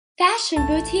Fashion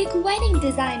boutique wedding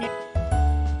designer.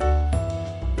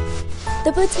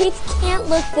 The boutique can't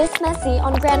look this messy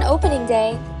on grand opening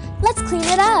day. Let's clean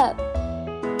it up.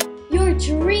 Your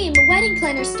dream wedding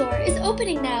planner store is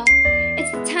opening now.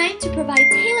 It's time to provide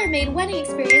tailor-made wedding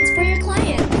experience for your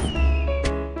clients.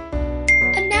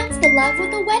 Announce the love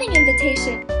with a wedding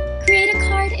invitation. Create a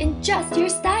card in just your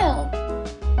style.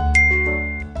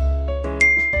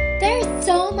 There is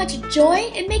so much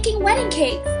joy in making wedding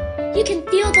cakes. You can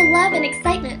feel the love and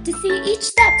excitement to see each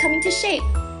step coming to shape.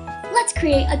 Let's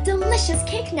create a delicious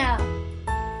cake now.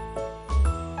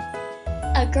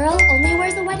 A girl only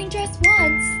wears a wedding dress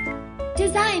once.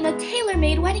 Design a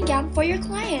tailor-made wedding gown for your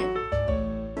client.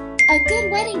 A good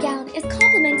wedding gown is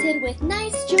complemented with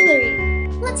nice jewelry.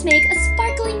 Let's make a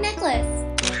sparkling necklace.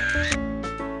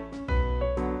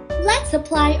 Let's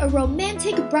apply a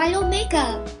romantic bridal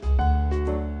makeup.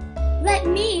 Let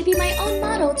me be my own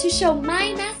model to show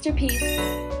my masterpiece.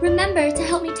 Remember to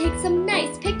help me take some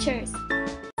nice pictures.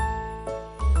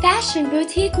 Fashion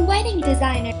boutique wedding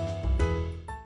designer.